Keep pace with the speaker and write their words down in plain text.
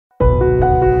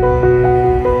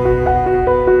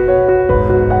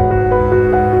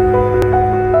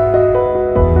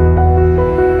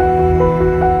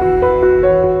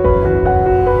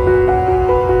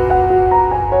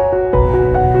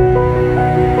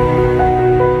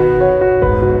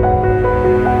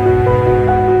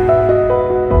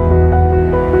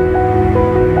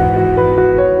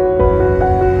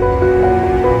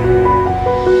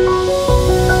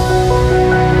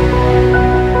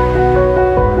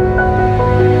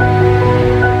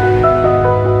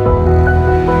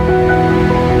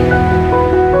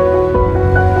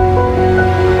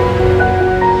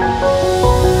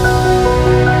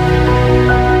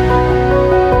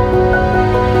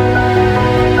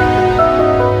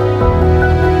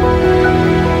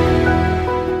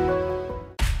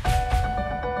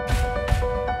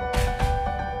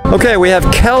Okay, we have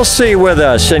Kelsey with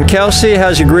us, and Kelsey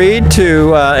has agreed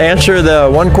to answer the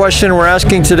one question we're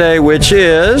asking today, which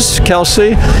is,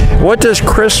 Kelsey, what does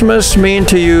Christmas mean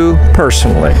to you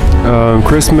personally?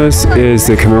 Christmas is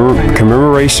the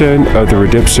commemoration of the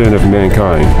redemption of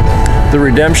mankind. The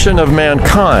redemption of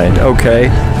mankind, okay,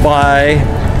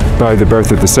 by the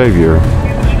birth of the Savior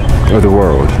of the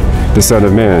world, the Son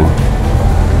of Man.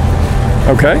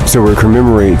 Okay. So we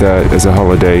commemorate that as a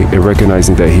holiday and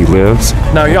recognizing that He lives.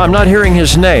 Now, I'm not hearing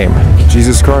His name.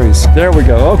 Jesus Christ. There we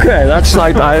go. Okay, that's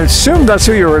like, I assumed that's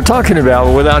who you were talking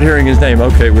about without hearing His name.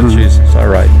 Okay, with Jesus. All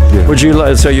right. Yeah. Would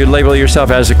you, so you label yourself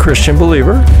as a Christian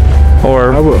believer?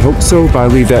 Or? I would hope so, but I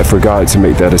leave that for God to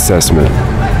make that assessment.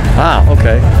 Ah,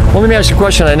 okay. Well, let me ask you a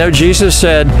question. I know Jesus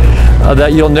said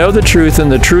that you'll know the truth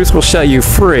and the truth will set you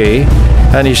free.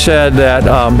 And He said that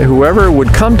whoever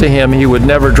would come to Him, He would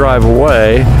never drive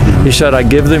away. He said, I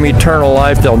give them eternal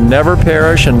life. They'll never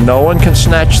perish and no one can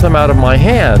snatch them out of my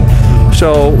hand.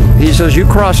 So He says, you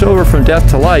cross over from death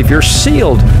to life. You're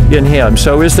sealed in Him.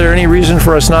 So is there any reason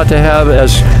for us not to have,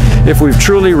 if we've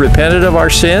truly repented of our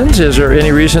sins, is there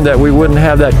any reason that we wouldn't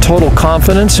have that total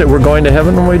confidence that we're going to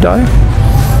heaven when we die?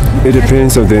 It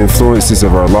depends on the influences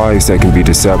of our lives that can be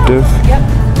deceptive.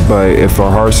 But if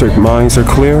our hearts and minds are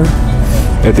clear,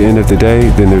 at the end of the day,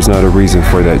 then there's not a reason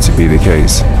for that to be the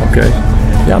case. Okay.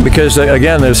 Yeah, because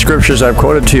again, the scriptures I've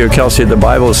quoted to you, Kelsey, the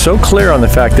Bible is so clear on the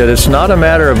fact that it's not a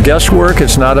matter of guesswork.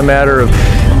 It's not a matter of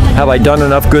have I done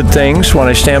enough good things when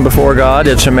I stand before God.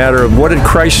 It's a matter of what did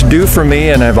Christ do for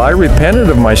me, and have I repented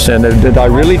of my sin? Did I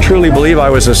really truly believe I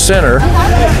was a sinner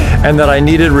and that I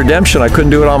needed redemption? I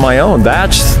couldn't do it on my own.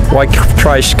 That's why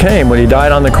Christ came. When He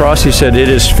died on the cross, He said, it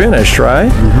is finished, right?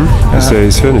 Mm-hmm. He said,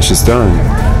 it's finished, it's done.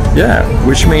 Yeah,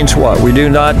 which means what?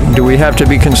 Do we have to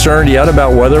be concerned yet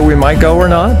about whether we might go or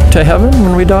not to heaven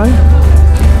when we die?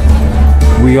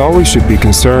 We always should be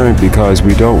concerned because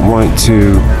we don't want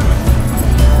to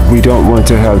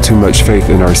have too much faith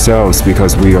in ourselves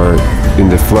because we are in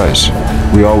the flesh.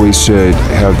 We always should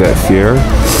have that fear.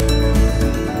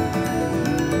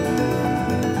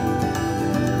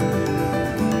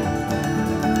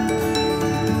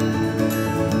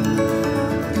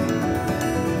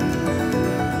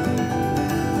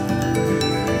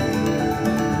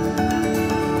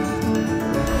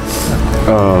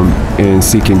 And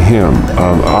seeking Him.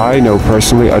 I know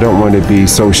personally I don't want to be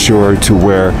so sure to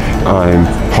where I'm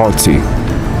haughty,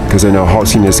 because I know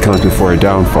haughtiness comes before a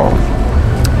downfall.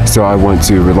 So I want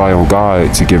to rely on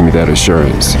God to give me that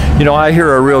assurance. You know, I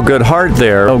hear a real good heart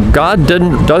there. God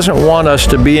doesn't want us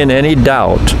to be in any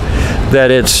doubt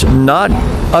that it's not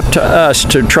up to us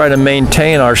to try to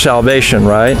maintain our salvation,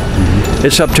 right? Mm-hmm.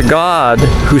 It's up to God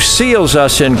who seals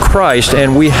us in Christ,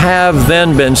 and we have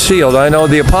then been sealed. I know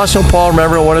the Apostle Paul,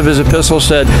 remember one of his epistles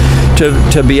said,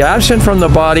 to be absent from the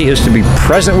body is to be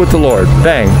present with the Lord.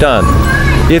 Bang, done.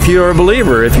 If you're a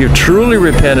believer, if you've truly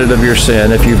repented of your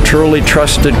sin, if you've truly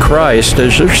trusted Christ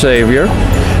as your Savior,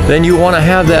 then you want to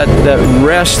have that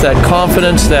rest, that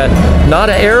confidence, that not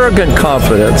an arrogant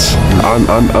confidence.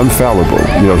 I'm fallible.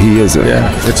 You know, He isn't.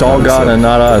 Yeah, it's all God and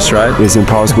not us, right? It's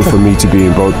impossible for me to be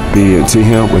obedient to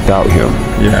Him without Him.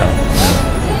 Yeah.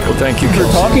 Well, thank you, Kelsey.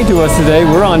 For talking to us today.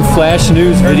 We're on Flash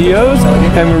News videos,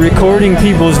 and we're recording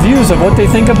people's views of what they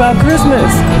think about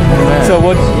Christmas. So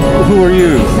who are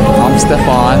you? I'm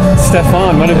Stefan.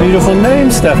 Stefan, what a beautiful name,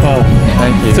 Stefan.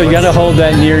 Thank you. So you got to hold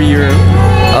that near your...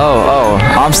 Oh,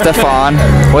 I'm Stefan.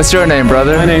 What's your name,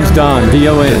 brother? My name's Don,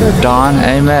 D-O-N. Don,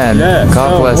 amen. Yeah,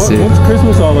 God bless you. What's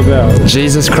Christmas all about?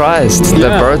 Jesus Christ, the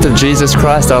birth of Jesus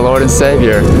Christ, our Lord and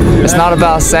Savior. It's not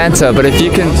about Santa, but if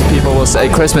you can, people will say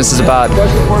Christmas is about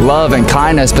love and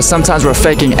kindness, but sometimes we're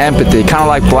faking empathy, kind of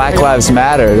like Black Lives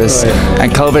Matter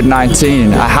and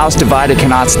COVID-19. A house divided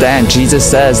cannot stand. Jesus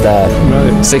says that.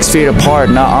 Right. 6 feet apart,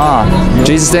 nuh-uh.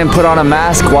 Jesus didn't put on a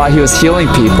mask while He was healing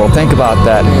people. Think about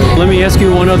that. Let me ask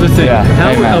you one other thing. Yeah,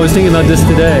 I was thinking about this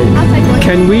today.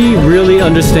 Can we really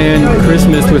understand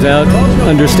Christmas without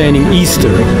understanding Easter?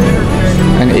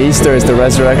 And Easter is the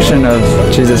resurrection of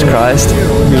Jesus Christ.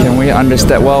 Can we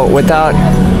understand? Well,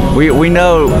 we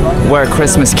know where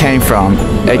Christmas came from.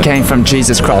 It came from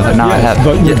Jesus Christ.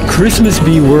 But would Christmas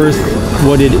be worth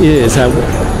what it is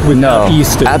without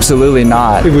Easter? Absolutely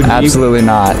not. Absolutely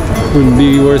not. Wouldn't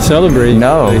be worth celebrating.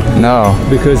 No.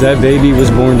 Because that baby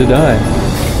was born to die.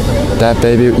 That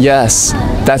baby, yes.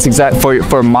 That's exact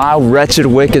for my wretched,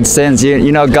 wicked sins.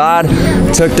 You know, God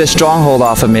took this stronghold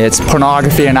off of me. It's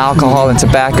pornography and alcohol and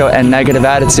tobacco and negative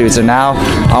attitudes. And now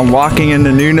I'm walking in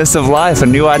the newness of life, a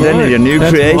new identity, a new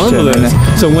creation. Marvelous.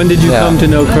 So when did you come to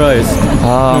know Christ?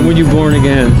 When were you born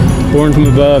again? born from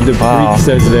above, the Wow. Greek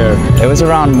says there. It was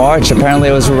around March. Apparently,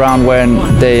 it was around when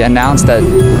they announced that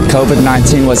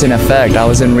COVID-19 was in effect. I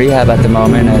was in rehab at the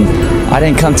moment, and I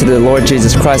didn't come to the Lord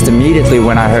Jesus Christ immediately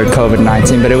when I heard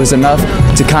COVID-19, but it was enough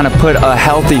to kind of put a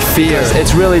healthy fear.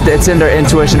 It's in their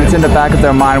intuition. It's in the back of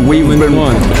their mind.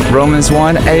 Romans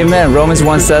 1. Amen. Romans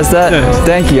 1 says that.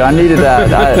 Thank you. I needed that.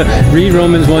 Read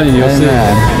Romans 1 and you'll see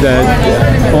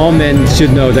that all men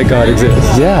should know that God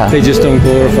exists. Yeah. They just don't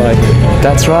glorify Him.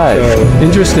 That's right.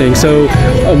 Interesting. So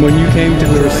when you came to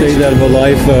crusade out of a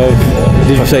life of,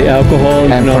 did you say alcohol?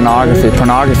 And pornography.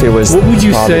 Pornography was. What would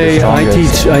you probably the say?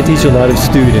 strongest. I teach a lot of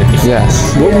students.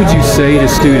 Yes. What would you say to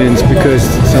students, because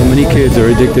so many kids are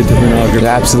addicted to pornography?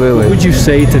 Absolutely. What would you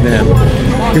say to them?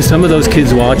 Because some of those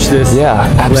kids watch this. Yeah,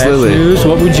 absolutely. Flash news.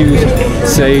 What would you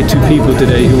say to people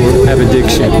today who have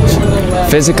addictions?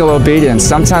 Physical obedience.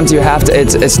 Sometimes you have to.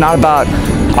 It's not about.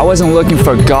 I wasn't looking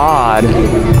for God.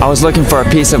 I was looking for a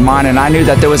peace of mind, and I knew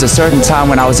that there was a certain time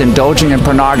when I was indulging in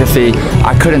pornography,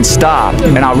 I couldn't stop,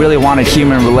 and I really wanted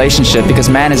human relationship, because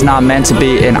man is not meant to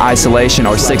be in isolation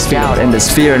or 6 feet out in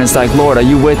this fear. And it's like, Lord, are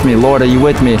you with me? Lord, are you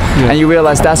with me? Yeah. And you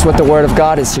realize that's what the Word of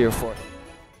God is here for.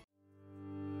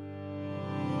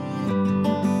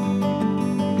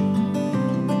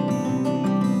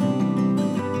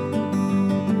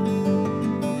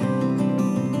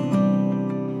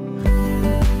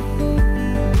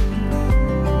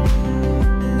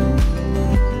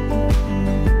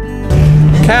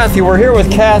 Kathy, we're here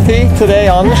with Kathy today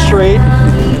on the street,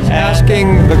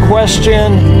 asking the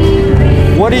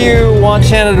question, what do you want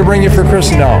Santa to bring you for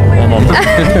Christmas? No.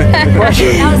 The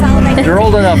question, you're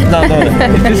old enough not know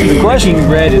that. This is the question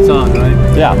red, it's on,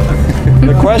 right? Yeah.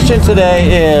 The question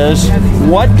today is,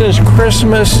 what does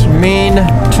Christmas mean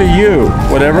to you?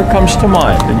 Whatever comes to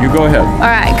mind, and you go ahead. All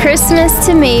right, Christmas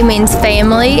to me means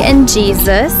family and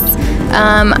Jesus.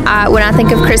 When I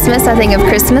think of Christmas, I think of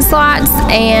Christmas lights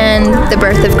and the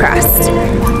birth of Christ.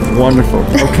 Wonderful.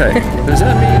 Okay. Does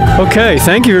that mean? Okay,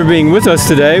 thank you for being with us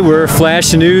today. We're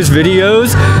Flash News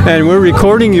Videos, and we're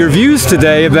recording your views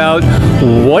today about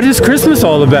what is Christmas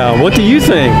all about? What do you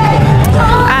think?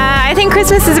 I think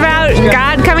Christmas is about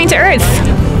God coming to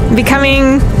earth,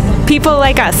 becoming people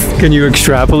like us. Can you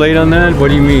extrapolate on that? What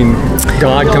do you mean,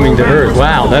 God coming to earth?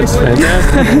 Wow, that's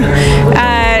fantastic.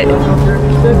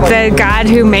 The God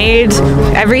who made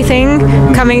everything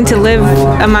coming to live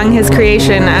among His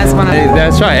creation as one of them.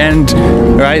 That's right, and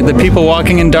the people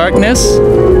walking in darkness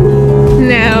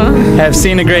No. have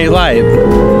seen a great light,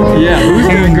 Yeah, who's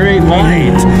the great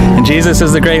light? and Jesus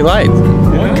is the great light.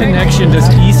 What connection does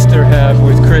Easter have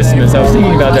with Christmas? I was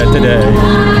thinking about that today.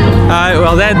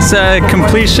 Well, that's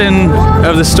completion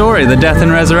of the story, the death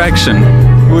and resurrection.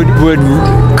 Would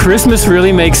Christmas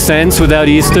really make sense without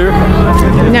Easter?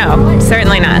 No,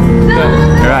 certainly not.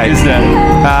 Right. Is that?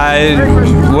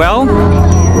 Well,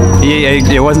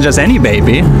 it wasn't just any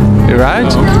baby, right?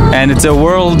 And it's a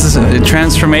world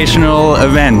transformational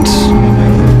event.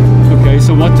 Okay,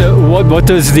 so what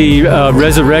does the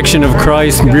resurrection of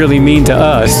Christ really mean to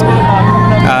us?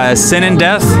 Sin and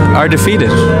death are defeated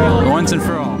once and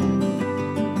for all.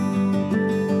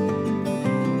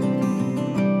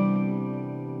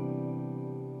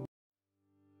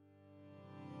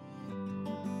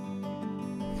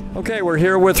 Okay, we're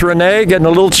here with Renee, getting a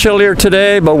little chillier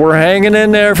today, but we're hanging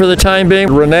in there for the time being.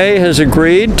 Renee has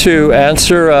agreed to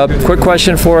answer a quick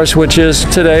question for us, which is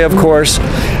today, of course,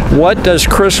 what does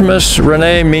Christmas,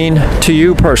 Renee, mean to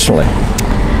you personally?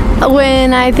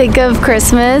 When I think of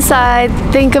Christmas, I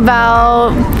think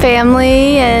about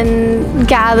family and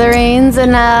gatherings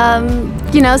and,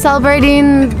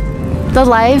 celebrating the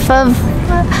life of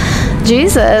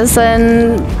Jesus.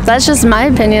 And that's just my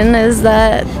opinion, is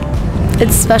that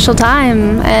it's a special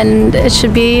time and it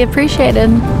should be appreciated.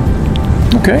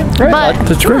 Okay, great. But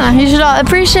That's great. you should all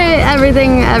appreciate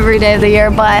everything every day of the year,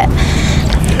 but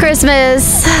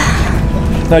Christmas.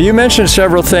 Now, you mentioned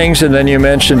several things, and then you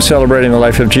mentioned celebrating the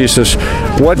life of Jesus.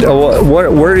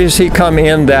 Where does he come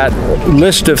in that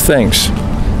list of things?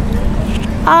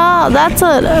 Oh, that's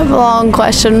a long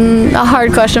question, a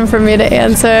hard question for me to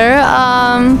answer.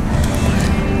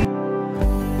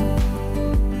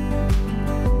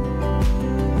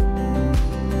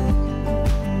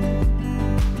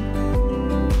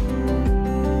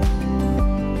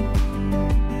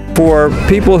 For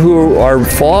people who are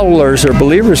followers or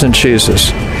believers in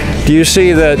Jesus, do you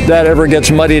see that ever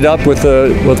gets muddied up with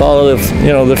all of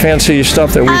the fancy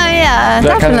stuff that we? Oh yeah,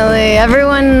 definitely.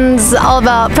 Everyone's all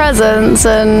about presents,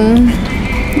 and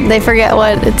they forget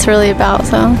what it's really about.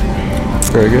 So.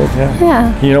 Very good. Yeah.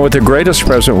 Yeah. You know what the greatest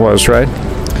present was, right?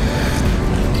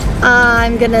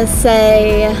 I'm gonna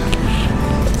say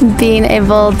being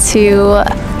able to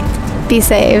be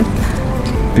saved.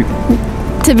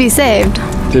 To be saved.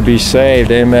 To be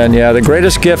saved, amen. Yeah, the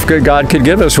greatest gift God could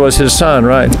give us was His Son,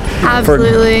 right?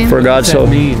 Absolutely. For God so.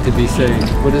 What does that mean to be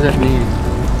saved? What does that mean?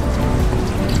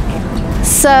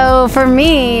 So for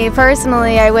me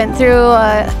personally, I went through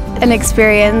an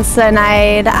experience, and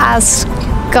I'd asked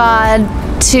God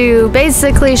to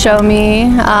basically show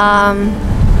me,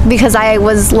 because I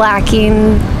was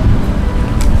lacking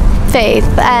faith,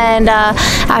 and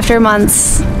after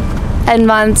months and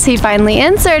months, He finally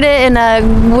answered it in a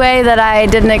way that I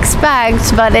didn't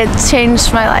expect, but it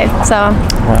changed my life. So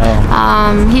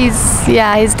wow.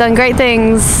 He's done great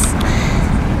things,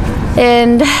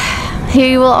 and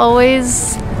He will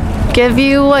always give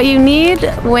you what you need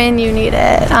when you need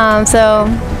it. So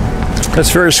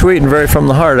that's very sweet and very from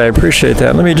the heart. I appreciate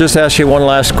that. Let me just ask you one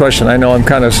last question. I know I'm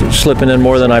kind of slipping in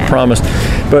more than I promised,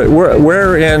 but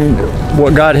where in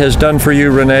what God has done for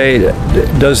you, Renee,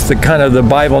 does the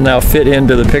Bible now fit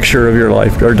into the picture of your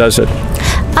life, or does it?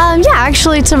 Yeah,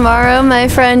 actually tomorrow my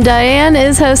friend Diane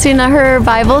is hosting her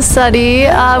Bible study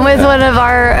with one of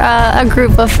a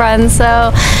group of friends,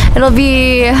 so it'll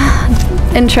be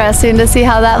interesting to see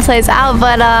how that plays out.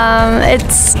 But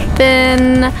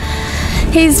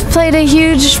He's played a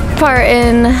huge part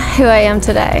in who I am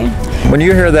today. When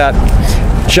you hear that,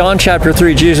 John chapter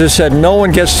 3, Jesus said, no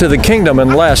one gets to the kingdom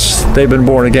unless they've been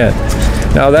born again.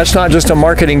 Now, that's not just a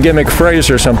marketing gimmick phrase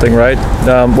or something, right?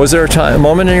 Was there a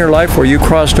moment in your life where you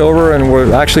crossed over and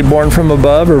were actually born from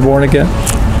above or born again?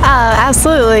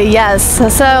 Absolutely, yes. So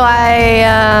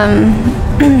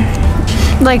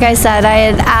like I said, I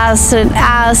had asked, and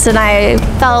I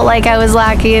felt like I was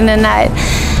lacking, and I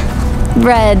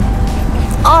read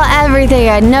everything.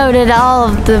 I noted all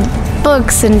of the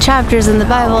books and chapters in the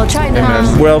Bible, trying to.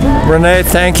 Well, Renee,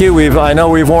 thank you. I know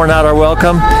we've worn out our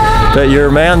welcome. That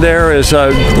your man there is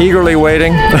eagerly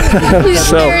waiting. He's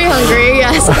very hungry,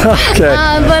 yes. Okay.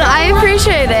 But I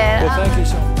appreciate it. Well, thank you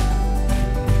so much.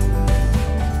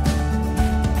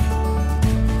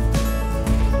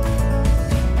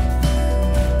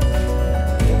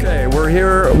 We're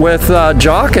here with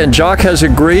Jock, and Jock has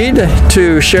agreed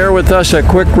to share with us a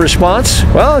quick response.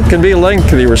 Well, it can be a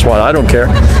lengthy response, I don't care.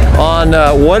 On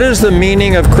what is the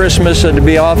meaning of Christmas, and to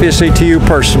be obviously to you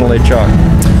personally, Jock.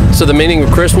 So the meaning of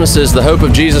Christmas is the hope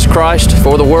of Jesus Christ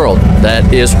for the world.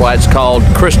 That is why it's called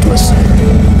Christmas,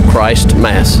 Christ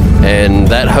Mass. And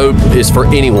that hope is for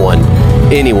anyone.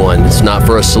 Anyone. It's not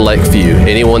for a select few.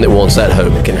 Anyone that wants that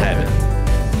hope can have it.